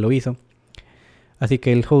solo él lo hizo. Así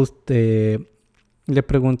que el host le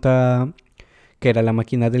pregunta qué era la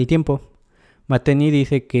máquina del tiempo. Mateni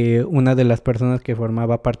dice que una de las personas que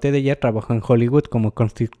formaba parte de ella trabajó en Hollywood como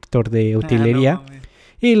constructor de utilería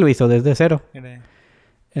y lo hizo desde cero.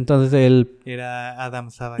 Entonces él... Era Adam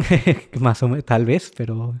Savage. Más o menos, tal vez,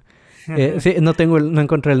 pero... sí, no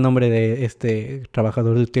encontré el nombre de este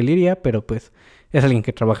trabajador de utilería, pero pues es alguien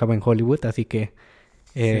que trabajaba en Hollywood, así que...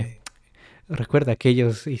 Sí. Recuerda que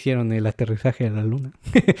ellos hicieron el aterrizaje a la luna.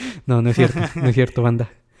 No es cierto, no es cierto, banda.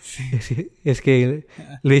 Sí. Es que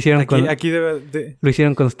lo hicieron lo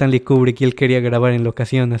hicieron con Stanley Kubrick y él quería grabar en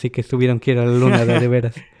locación, así que tuvieron que ir a la luna de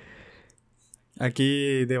veras.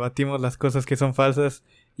 Aquí debatimos las cosas que son falsas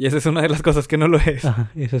y esa es una de las cosas que no lo es.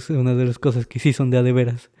 Ajá, esa es una de las cosas que sí son de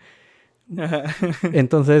veras.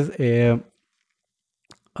 Entonces,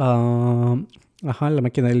 la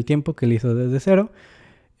máquina del tiempo que él hizo desde cero.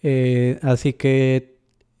 Así que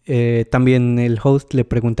también el host le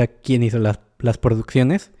pregunta quién hizo las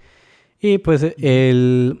producciones. Y pues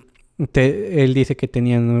él dice que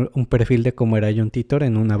tenían un perfil de cómo era John Titor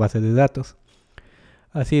en una base de datos.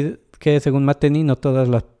 Así que según Mateni, no todas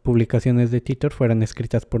las publicaciones de Titor fueran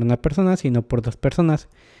escritas por una persona, sino por 2 personas,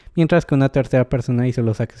 mientras que una tercera persona hizo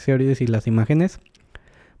los accesorios y las imágenes.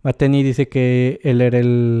 Mateni dice que él era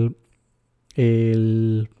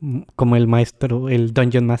como el maestro, el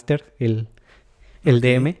Dungeon Master, el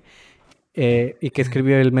DM, y que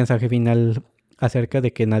escribió el mensaje final acerca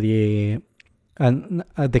de que a nadie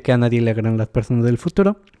le agradan las personas del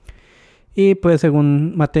futuro. Y pues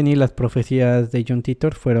según Mateni, las profecías de John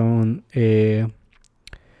Titor fueron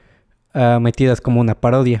metidas como una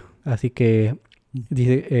parodia. Así que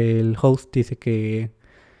el host dice que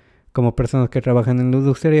como personas que trabajan en la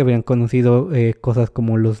industria habían conocido cosas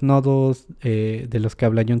como los nodos de los que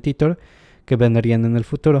habla John Titor que vendrían en el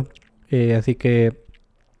futuro. Así que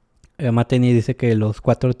Mateni dice que los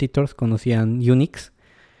 4 Titors conocían Unix.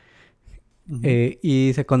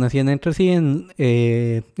 Y se conocían entre sí en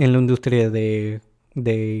la industria de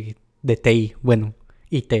TI, bueno,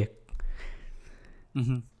 IT.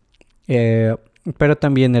 Pero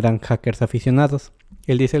también eran hackers aficionados.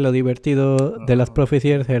 Él dice lo divertido de las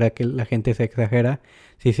profecías era que la gente se exagera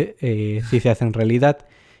si se hacen realidad.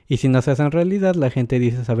 Y si no se hacen realidad, la gente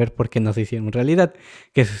dice saber por qué no se hicieron realidad.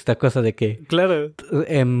 Que es esta cosa de que... Claro.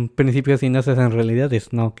 En principio, si no se hacen realidad,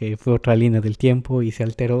 es no, que fue otra línea del tiempo y se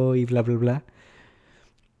alteró y bla, bla, bla.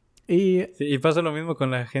 Y pasa lo mismo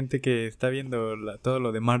con la gente que está viendo todo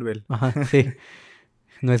lo de Marvel. Ajá, sí.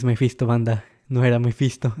 No es Mephisto, banda. No era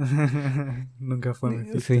Mephisto. Nunca fue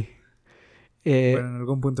Mephisto. Sí. Bueno, en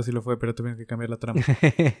algún punto sí lo fue, pero tuvieron que cambiar la trama.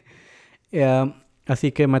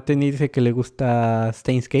 Así que Mateni dice que le gusta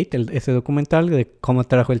Steins Gate, ese documental de cómo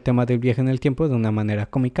trajo el tema del viaje en el tiempo de una manera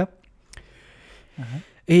cómica. Ajá.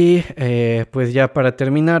 Y pues ya para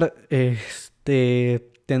terminar,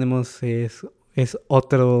 tenemos es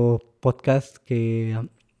otro podcast que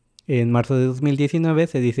en marzo de 2019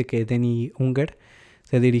 se dice que Denny Unger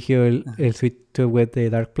se dirigió el sitio web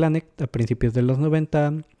de Dark Planet a principios de los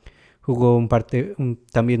 90. Jugó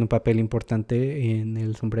también un papel importante en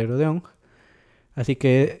El Sombrero de Ong. Así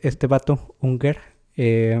que este vato, Unger,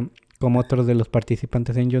 como otros de los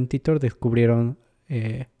participantes en John Titor, descubrieron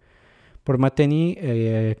por Mateni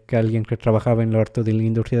que alguien que trabajaba en lo harto de la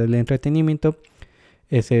industria del entretenimiento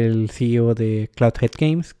es el CEO de Cloudhead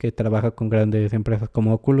Games, que trabaja con grandes empresas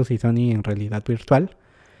como Oculus y Sony en realidad virtual.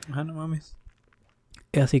 Ah, no mames.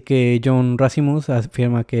 Así que John Rasimus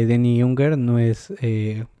afirma que Denny Unger no es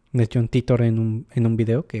John Titor en un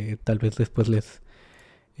video, que tal vez después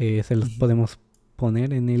se los podemos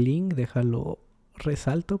poner en el link. Déjalo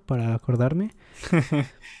resalto para acordarme.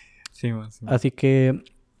 Sí. Así que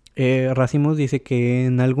Rasimus dice que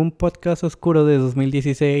en algún podcast oscuro de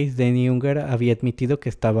 2016 Denny Unger había admitido que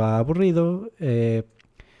estaba aburrido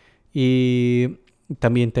y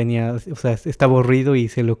también estaba aburrido y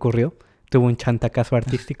se le ocurrió. Tuvo un chantacazo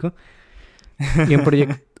artístico. Y un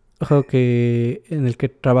proyecto en el que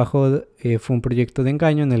trabajó fue un proyecto de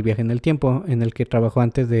engaño en el viaje en el tiempo, en el que trabajó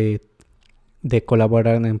antes de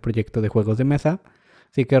colaborar en un proyecto de juegos de mesa.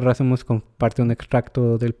 Así que Rasimus comparte un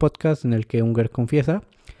extracto del podcast en el que Unger confiesa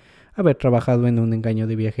haber trabajado en un engaño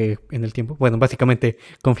de viaje en el tiempo. Bueno, básicamente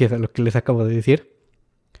confiesa lo que les acabo de decir.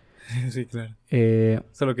 Sí, claro. Eh,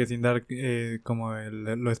 Solo que sin dar como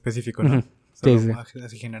lo específico, Ujú. ¿no? Sí, Solo sí.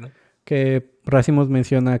 así general. Que Racimos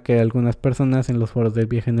menciona que algunas personas en los foros del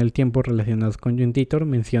viaje en el tiempo relacionados con Juntitor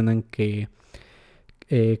mencionan que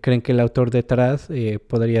creen que el autor detrás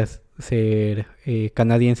podría ser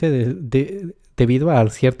canadiense debido a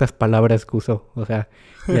ciertas palabras que usó. O sea,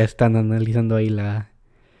 ya están analizando ahí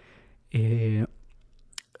eh,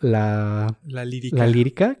 la, La la lírica.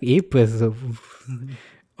 lírica y pues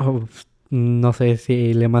Ujú. no sé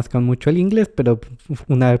si le mascan mucho el inglés, pero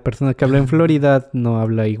una persona que habla en Florida no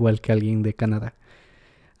habla igual que alguien de Canadá.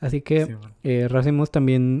 Así Sí, que bueno. Racimos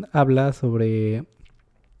también habla sobre,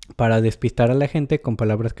 para despistar a la gente con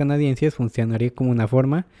palabras canadienses, funcionaría como una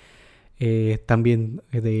forma también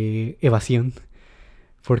de evasión,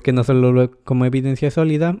 porque no solo como evidencia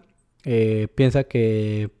sólida, piensa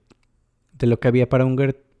que de lo que había para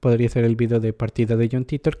Unger podría ser el video de partida de John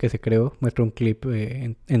Titor que se creó, muestra un clip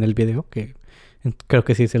en el video, que creo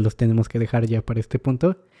que sí se los tenemos que dejar ya para este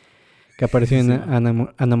punto, que apareció en Sí,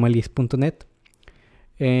 bueno. anomalies.net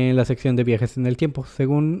en la sección de viajes en el tiempo.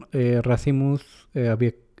 Según Racimus,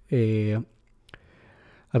 eh,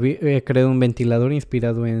 había creado un ventilador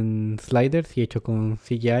inspirado en sliders y hecho con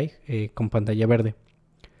CGI con pantalla verde.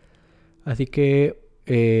 Así que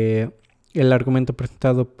el argumento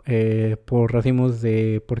presentado por Racimus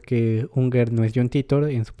de por qué Unger no es John Titor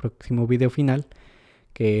en su próximo video final,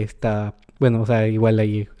 que está, bueno, o sea, igual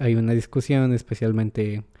hay una discusión,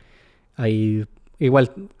 especialmente hay,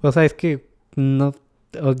 igual, o sea, es que no,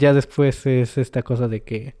 ya después es esta cosa de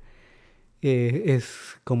que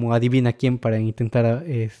es como adivina quién para intentar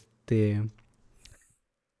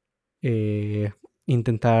eh,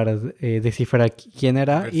 intentar descifrar quién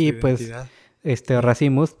era Ver su y pues identidad. Sí.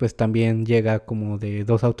 Racimus pues también llega como de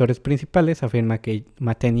dos autores principales, afirma que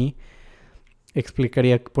Mateni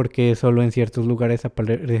explicaría por qué solo en ciertos lugares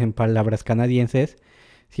aparecen palabras canadienses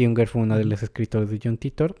si Unger fue uno de Ujú. los escritores de John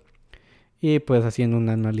Titor y pues haciendo un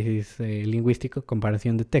análisis lingüístico,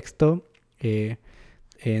 comparación de texto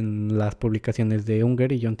en las publicaciones de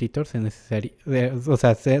Unger y John Titor se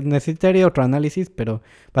necesitaría otro análisis, pero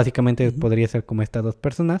básicamente Ujú. podría ser como estas dos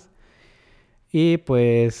personas. Y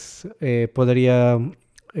pues se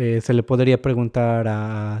le podría preguntar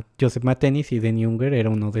a Joseph Mateni si Danny Unger era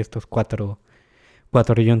uno de estos cuatro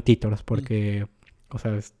John Titors, Mm. porque, o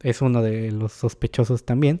sea, es uno de los sospechosos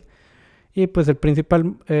también. Y pues el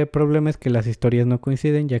principal problema es que las historias no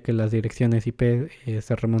coinciden, ya que las direcciones IP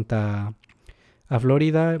se remonta a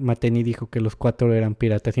Florida. Mateni dijo que los cuatro eran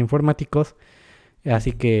piratas informáticos,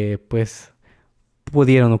 así Ujú. que pues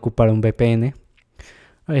pudieron ocupar un VPN.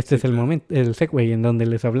 Este Sí, es el claro. momento, el segue en donde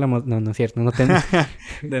les hablamos. No, no es cierto.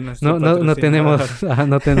 De nuestro No patrocinador. tenemos,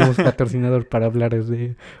 no tenemos patrocinador para hablar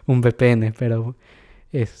de un VPN, pero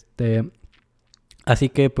este, así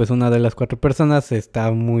que pues una de las cuatro personas está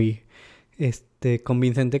muy,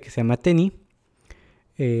 convincente que se llama Tenny.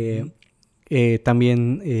 Eh, Ujú.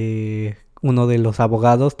 También uno de los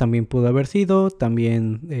abogados también pudo haber sido,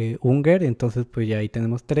 también Unger, entonces pues ya ahí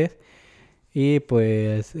tenemos tres. Y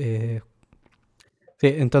pues sí,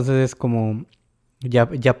 entonces es como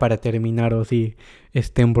ya para terminar o sí,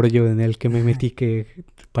 este embrollo en el que me metí que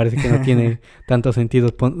parece que no tiene tanto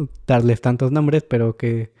sentido darles tantos nombres, pero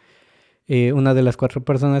que una de las cuatro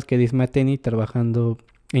personas que dice Mateni trabajando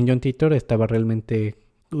en John Titor estaba realmente,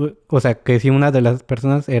 o sea, que si una de las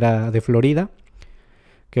personas era de Florida,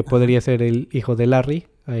 que Ajá. podría ser el hijo de Larry.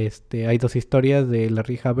 Hay dos historias de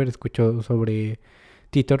Larry Haber, escuchó sobre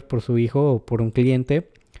Titor por su hijo o por un cliente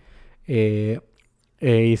eh,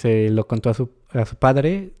 y se lo contó a su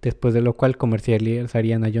padre, después de lo cual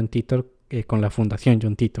comercializarían a John Titor con la fundación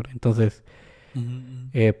John Titor. Entonces,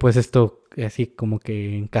 Ujú. pues esto así como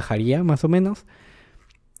que encajaría más o menos.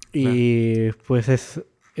 Claro. Y pues es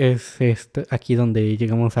aquí donde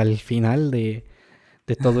llegamos al final de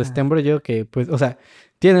todo este embrollo que pues, o sea,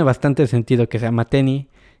 tiene bastante sentido que sea Mateni,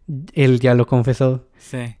 él ya lo confesó,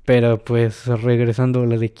 Sí. pero pues regresando a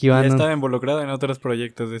lo de Y ya QAnon, estaba involucrado en otros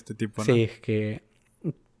proyectos de este tipo, ¿no? sí, que,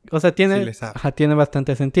 o sea, Sí le sabe. tiene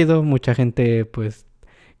bastante sentido, mucha gente pues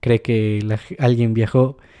cree que alguien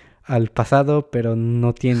viajó al pasado, pero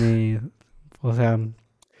no tiene, o sea,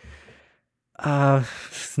 Ah,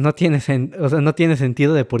 no tiene o sea, no tiene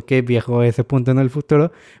sentido de por qué viajó a ese punto en el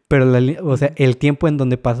futuro, pero o sea, Ujú. el tiempo en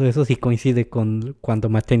donde pasó eso sí coincide con cuando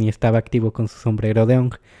Mateni estaba activo con su sombrero de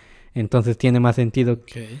Ong. Entonces tiene más sentido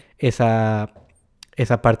Ok. esa,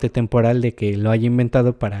 esa parte temporal de que lo haya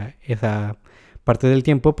inventado para esa parte del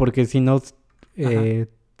tiempo, porque si no, Ajá. eh,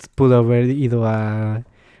 pudo haber ido al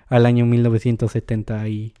año 1970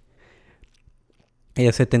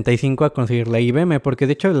 75 a conseguir la IBM, porque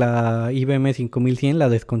de hecho la IBM 5100 la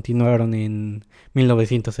descontinuaron en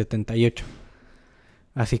 1978.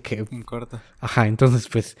 Así que, En corto. ajá, entonces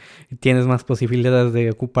pues tienes más posibilidades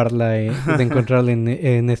de ocuparla, de encontrarla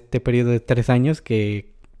en este periodo de 3 años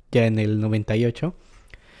que ya en el 98.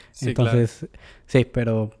 Sí, claro. Entonces, sí,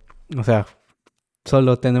 pero, o sea,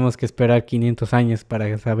 solo tenemos que esperar 500 años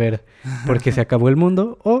para saber por qué se acabó el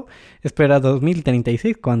mundo, o esperar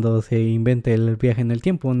 2036 cuando se invente el viaje en el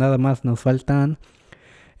tiempo. Nada más nos faltan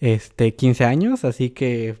 15 años, así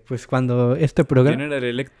que pues cuando este programa... General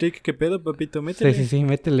Electric, ¿qué pedo, papito? Sí, Métele. sí, sí,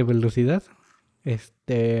 métele velocidad.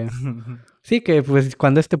 Sí, que pues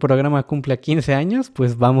cuando este programa cumpla 15 años,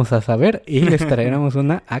 pues vamos a saber y les traeremos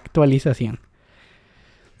una actualización.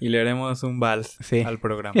 Y le haremos un vals Sí. al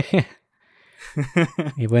programa.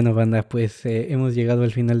 Y bueno, banda, pues hemos llegado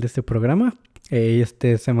al final de este programa.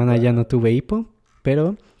 Esta semana ya no tuve hipo,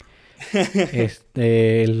 pero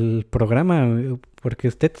el programa, porque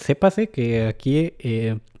usted sépase que aquí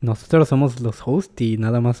nosotros somos los hosts y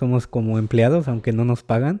nada más somos como empleados, aunque no nos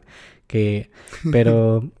pagan.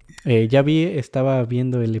 Pero ya estaba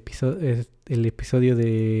viendo el episodio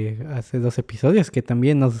de hace 2 episodios que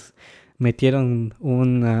también nos metieron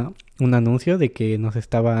un anuncio de que nos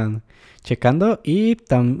estaban checando, y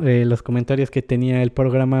los comentarios que tenía el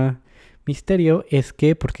programa Misterio es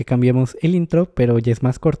que porque cambiamos el intro, pero ya es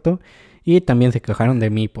más corto, y también se quejaron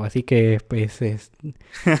de mí, pues, así que pues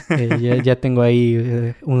ya tengo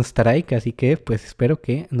ahí un strike, así que pues espero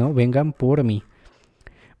que no vengan por mí.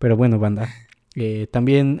 Pero bueno, banda,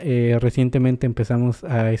 también recientemente empezamos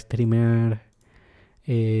a streamear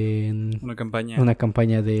en Una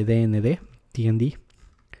campaña de D&D,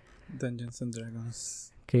 Dungeons and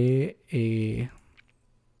Dragons. que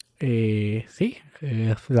sí,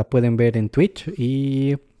 la pueden ver en Twitch,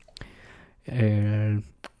 y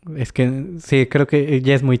es que sí, creo que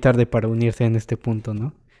ya es muy tarde para unirse en este punto,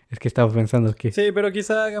 ¿no? Es que estaba pensando que... Sí, pero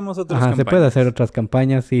quizá hagamos otras Ajá, campañas. se puede hacer otras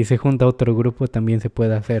campañas, y se junta otro grupo también se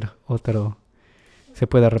puede hacer se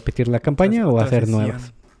puede repetir la campaña o otra hacer sesión.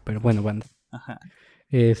 nuevas. Pero bueno, banda. Ajá.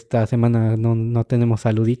 Esta semana no tenemos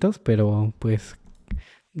saluditos, pero pues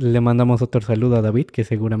le mandamos otro saludo a David, que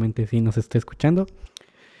seguramente sí nos está escuchando.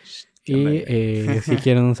 Y si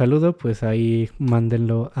quieren un saludo, pues ahí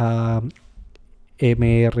mándenlo a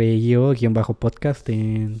mrio-podcast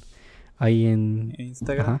ahí en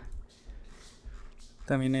Instagram. Ajá.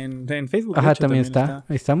 También en Facebook. Ajá, de hecho, también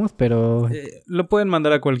estamos, pero... lo pueden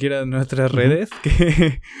mandar a cualquiera de nuestras redes,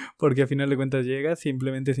 porque a final de cuentas llega.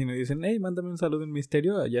 Simplemente si nos dicen, hey, mándame un saludo en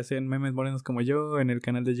Misterio, ya sea en Memes Morenos como yo, en el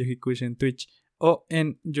canal de Yohikush en Twitch, o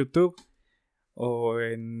en YouTube, o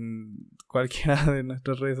en cualquiera de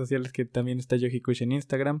nuestras redes sociales, que también está Yohikush en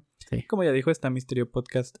Instagram. Sí. Como ya dijo, está Misterio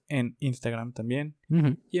Podcast en Instagram también,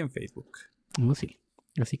 y en Facebook. Sí.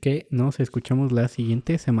 Así que nos escuchamos la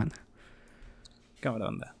siguiente semana. Cámara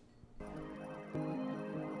onda.